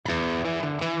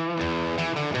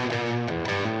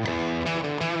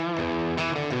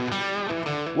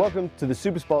Welcome to the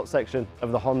Supersport section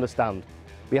of the Honda stand.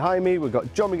 Behind me we've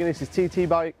got John McGuinness's TT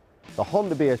bike, the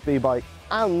Honda BSB bike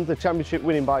and the championship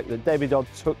winning bike that David Dodd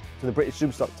took to the British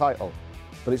Superstock title.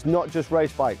 But it's not just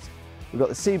race bikes. We've got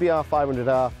the CBR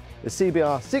 500R, the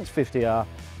CBR 650R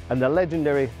and the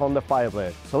legendary Honda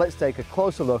Fireblade. So let's take a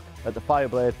closer look at the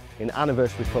Fireblade in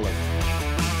anniversary colours.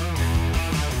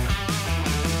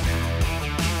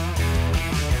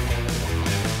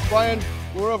 Brian,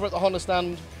 we're over at the Honda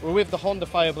stand, we're with the Honda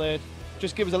Fireblade.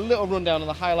 Just give us a little rundown on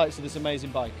the highlights of this amazing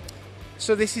bike.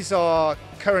 So this is our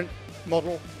current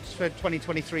model, it's for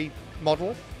 2023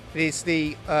 model. It is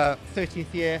the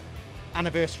 30th year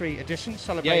anniversary edition,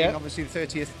 celebrating obviously the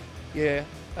 30th year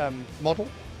model.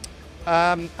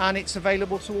 And it's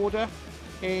available to order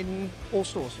in all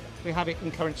stores. We have it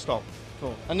in current stock.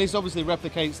 Cool. And this obviously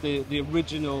replicates the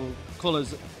original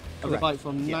colours of the bike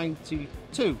from 92.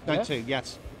 92,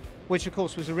 yes. Which of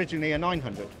course was originally a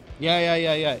 900. Yeah.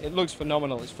 It looks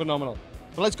phenomenal. It's phenomenal.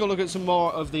 But let's go look at some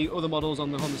more of the other models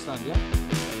on the Honda stand, yeah?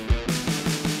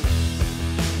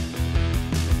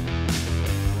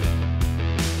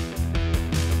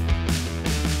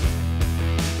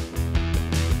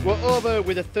 We're over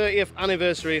with the 30th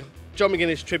anniversary John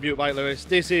McGuinness tribute bike, Lewis.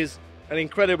 This is an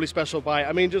incredibly special bike.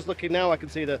 I mean, just looking now, I can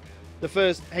see the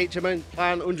first HMN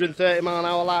plan 130 mile an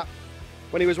hour lap.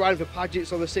 When he was riding for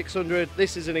Paget's on the 600,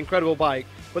 this is an incredible bike.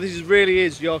 But this really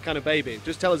is your kind of baby.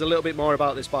 Just tell us a little bit more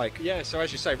about this bike. Yeah, so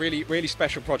as you say, really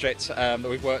special project that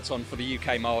we've worked on for the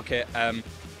UK market.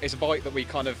 It's a bike that we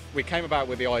came about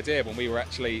with the idea when we were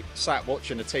actually sat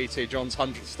watching the TT John's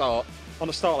 100th start. On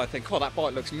the start, I think, oh, that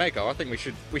bike looks mega. I think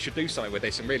we should do something with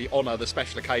this and really honour the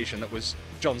special occasion that was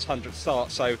John's 100th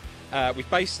start. So we've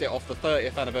based it off the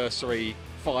 30th anniversary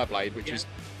Fireblade, which is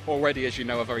already, as you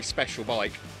know, a very special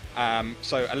bike.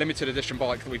 So a limited edition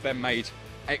bike that we've then made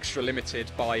extra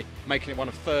limited by making it one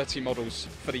of 30 models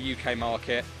for the UK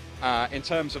market. In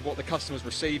terms of what the customer's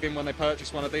receiving when they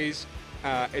purchase one of these,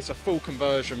 it's a full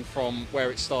conversion from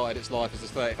where it started its life as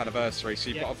its 30th anniversary.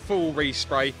 So you've got a full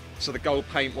respray, so the gold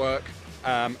paintwork.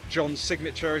 John's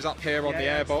signature is up here on the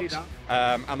airbox,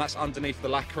 and that's underneath the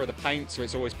lacquer of the paint, so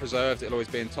it's always preserved, it'll always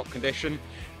be in top condition.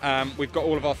 We've got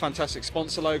all of our fantastic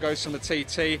sponsor logos from the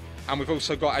TT, and we've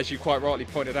also got, as you quite rightly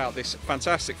pointed out, this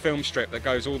fantastic film strip that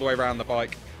goes all the way around the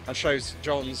bike and shows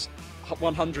John's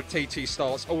 100 TT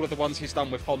starts. All of the ones he's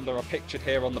done with Honda are pictured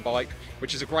here on the bike,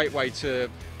 which is a great way to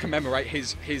commemorate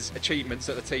his achievements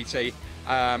at the TT.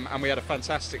 And we had a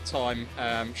fantastic time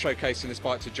showcasing this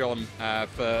bike to John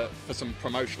for some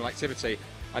promotional activity.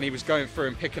 And he was going through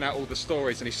and picking out all the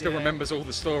stories, and he still remembers all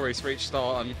the stories for each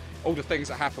start and all the things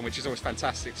that happen, which is always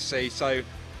fantastic to see. So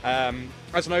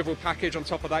as an overall package, on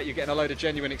top of that, you're getting a load of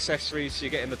genuine accessories. So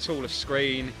you're getting the toolless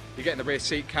screen, you're getting the rear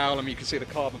seat cowl, and you can see the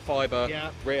carbon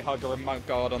fibre rear hugger and mount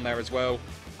guard on there as well.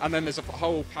 And then there's a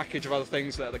whole package of other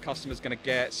things that the customer's going to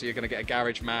get. So you're going to get a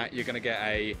garage mat, you're going to get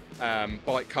a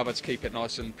bike cover to keep it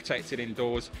nice and protected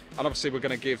indoors. And obviously we're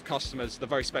going to give customers the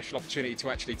very special opportunity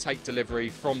to actually take delivery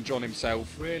from John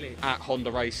himself at Honda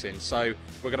Racing. So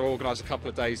we're going to organise a couple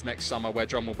of days next summer where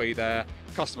John will be there.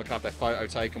 The customer can have their photo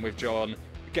taken with John,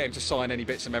 get him to sign any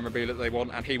bits of memorabilia that they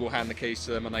want, and he will hand the keys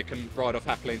to them, and they can ride off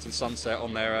happily into the sunset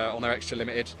on their extra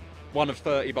limited one of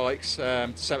 30 bikes to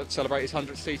celebrate his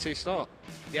 100th TT start.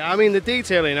 Yeah, I mean the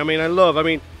detailing, I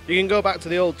mean you can go back to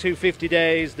the old 250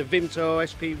 days, the Vimto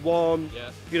SP1,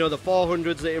 you know, the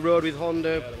 400s that he rode with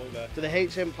Honda, to the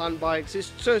HM plant bikes.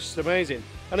 It's just amazing.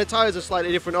 And the tyres are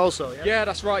slightly different also, yeah? Yeah,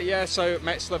 that's right, yeah. So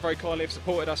Metzler very kindly have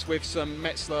supported us with some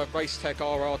Metzler Racetech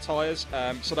RR tyres.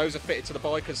 So those are fitted to the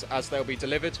bike as they'll be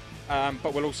delivered.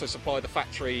 But we'll also supply the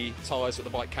factory tyres that the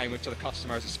bike came with to the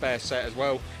customer as a spare set as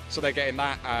well. So they're getting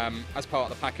that as part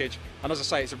of the package. And as I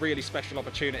say, it's a really special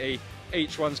opportunity.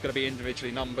 Each one's going to be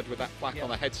individually numbered with that plaque on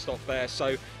the headstock there.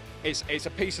 So it's a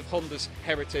piece of Honda's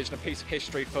heritage and a piece of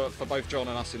history for both John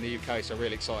and us in the UK, so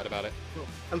really excited about it. Cool.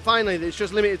 And finally, it's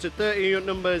just limited to 30 unit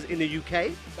numbers in the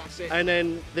UK. That's it. And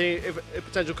then if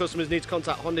potential customers need to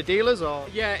contact Honda dealers, or?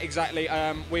 Yeah, exactly.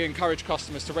 We encourage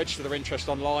customers to register their interest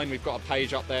online. We've got a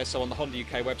page up there, so on the Honda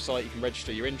UK website you can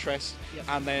register your interest.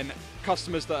 And then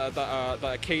customers that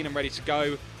are keen and ready to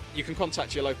go, you can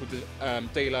contact your local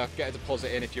dealer, get a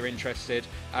deposit in if you're interested.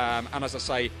 And as I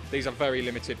say, these are very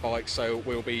limited bikes, so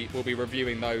we'll be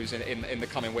reviewing those in the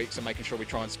coming weeks and making sure we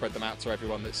try and spread them out to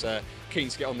everyone that's keen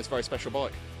to get on this very special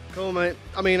bike. Cool, mate.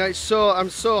 I mean, I'm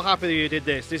so happy that you did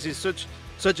this. This is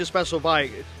such a special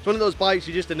bike. It's one of those bikes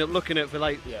you just end up looking at for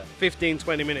like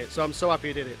 15-20 minutes. So I'm so happy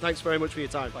you did it. Thanks very much for your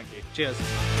time. Thank you. Cheers.